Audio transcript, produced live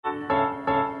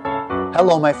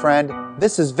Hello, my friend.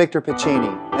 This is Victor Piccini,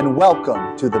 and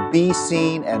welcome to the Be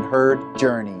Seen and Heard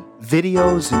journey.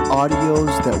 Videos and audios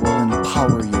that will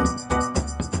empower you.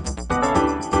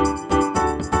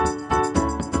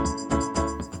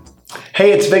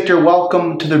 Hey, it's Victor.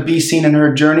 Welcome to the Be Seen and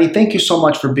Heard journey. Thank you so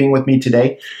much for being with me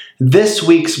today. This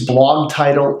week's blog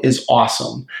title is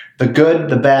awesome. The good,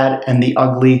 the bad, and the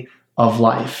ugly of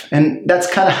life. And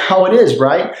that's kind of how it is,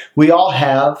 right? We all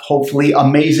have, hopefully,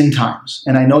 amazing times.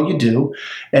 And I know you do.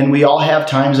 And we all have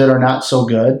times that are not so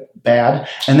good, bad.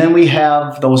 And then we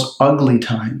have those ugly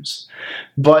times.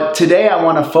 But today I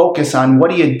want to focus on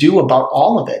what do you do about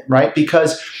all of it, right?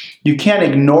 Because you can't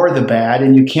ignore the bad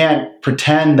and you can't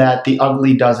pretend that the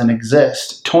ugly doesn't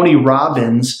exist. Tony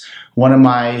Robbins, one of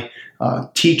my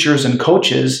teachers and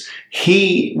coaches,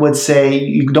 he would say,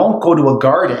 you don't go to a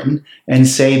garden and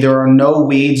say, there are no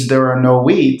weeds, there are no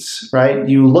weeds, right?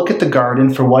 You look at the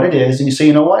garden for what it is and you say,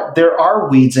 you know what? There are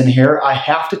weeds in here. I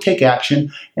have to take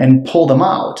action and pull them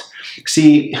out.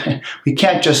 See, we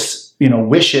can't just,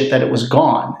 wish it that it was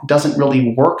gone. It doesn't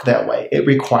really work that way. It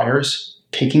requires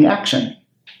taking action.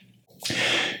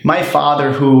 My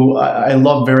father, who I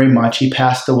love very much, he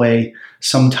passed away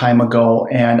some time ago,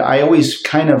 and I always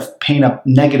kind of paint a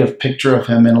negative picture of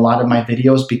him in a lot of my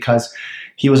videos because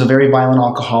he was a very violent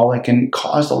alcoholic and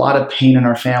caused a lot of pain in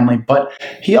our family, but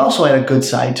he also had a good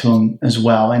side to him as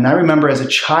well. And I remember as a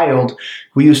child,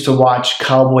 we used to watch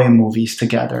cowboy movies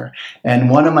together.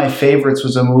 And one of my favorites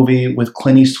was a movie with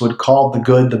Clint Eastwood called The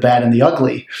Good, the Bad, and the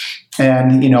Ugly.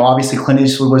 And, obviously Clint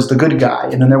Eastwood was the good guy,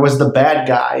 and then there was the bad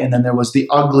guy, and then there was the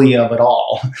ugly of it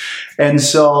all. And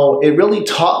so it really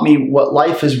taught me what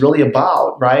life is really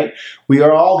about, right? We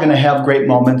are all going to have great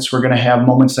moments. We're going to have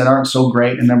moments that aren't so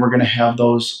great, and then we're going to have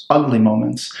those ugly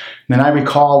moments. And I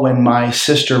recall when my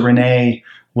sister Renee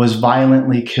was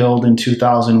violently killed in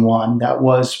 2001. That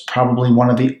was probably one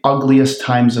of the ugliest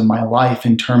times of my life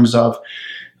in terms of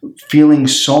feeling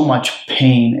so much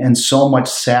pain and so much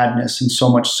sadness and so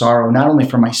much sorrow, not only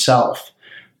for myself,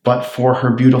 but for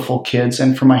her beautiful kids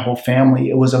and for my whole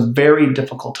family. It was a very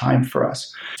difficult time for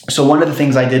us. So one of the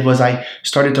things I did was I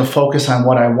started to focus on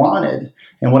what I wanted.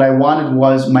 And what I wanted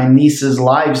was my nieces'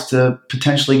 lives to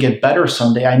potentially get better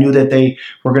someday. I knew that they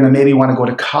were going to maybe want to go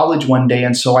to college one day.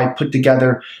 And so I put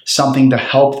together something to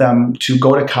help them to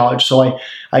go to college. So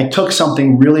I took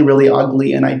something really, really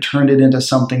ugly and I turned it into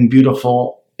something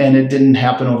beautiful. And it didn't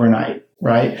happen overnight,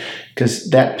 right?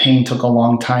 Because that pain took a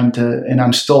long time and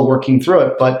I'm still working through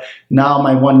it. But now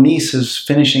my one niece is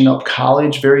finishing up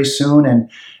college very soon,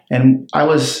 and I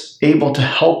was able to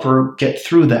help her get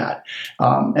through that.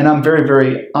 And I'm very,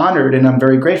 very honored and I'm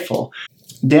very grateful.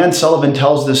 Dan Sullivan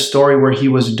tells this story where he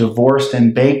was divorced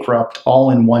and bankrupt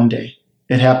all in one day.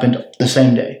 It happened the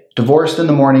same day. Divorced in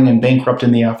the morning and bankrupt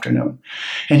in the afternoon.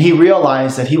 And he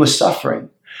realized that he was suffering.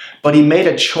 But he made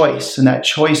a choice, and that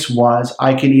choice was,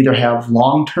 I can either have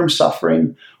long-term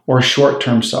suffering or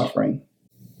short-term suffering.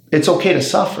 It's okay to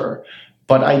suffer,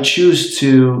 but I choose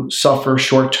to suffer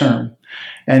short-term.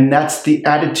 And that's the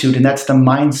attitude, and that's the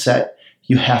mindset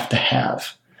you have to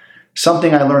have.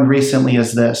 Something I learned recently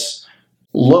is this: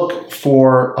 look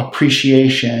for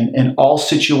appreciation in all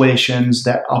situations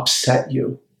that upset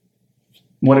you.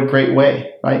 What a great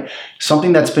way, right?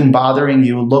 Something that's been bothering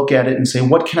you, look at it and say,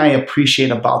 what can I appreciate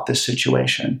about this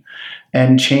situation?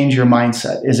 And change your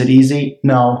mindset. Is it easy?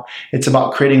 No. It's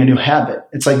about creating a new habit.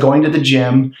 It's like going to the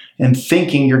gym and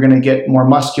thinking you're going to get more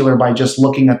muscular by just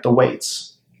looking at the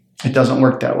weights. It doesn't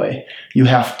work that way. You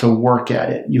have to work at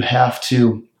it. You have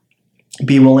to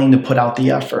be willing to put out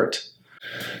the effort.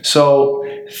 So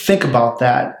think about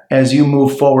that as you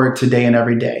move forward today and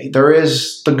every day. There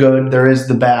is the good, there is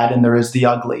the bad, and there is the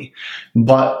ugly.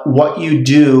 But what you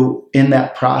do in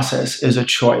that process is a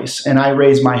choice. And I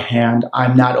raise my hand.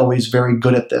 I'm not always very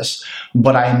good at this,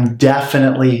 but I'm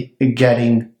definitely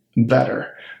getting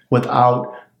better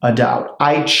without a doubt.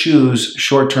 I choose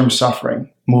short-term suffering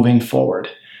moving forward.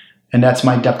 And that's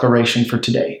my declaration for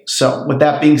today. So with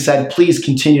that being said, please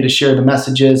continue to share the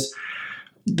messages.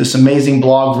 This amazing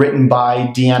blog written by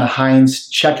Deanna Hines.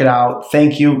 Check it out.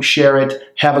 Thank you. Share it.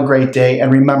 Have a great day.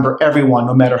 And remember, everyone,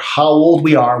 no matter how old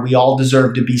we are, we all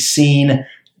deserve to be seen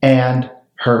and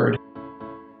heard.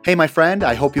 Hey, my friend,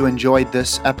 I hope you enjoyed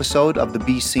this episode of the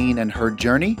Be Seen and Heard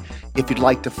journey. If you'd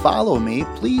like to follow me,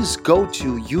 please go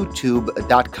to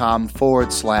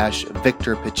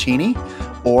youtube.com/Victor Piccini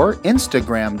or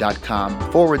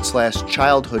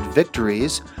Instagram.com/Childhood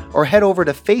Victories, or head over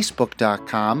to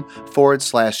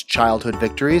Facebook.com/Childhood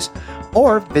Victories,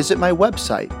 or visit my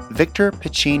website,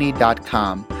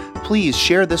 VictorPiccini.com. Please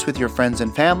share this with your friends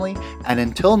and family, and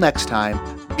until next time,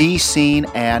 be seen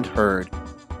and heard.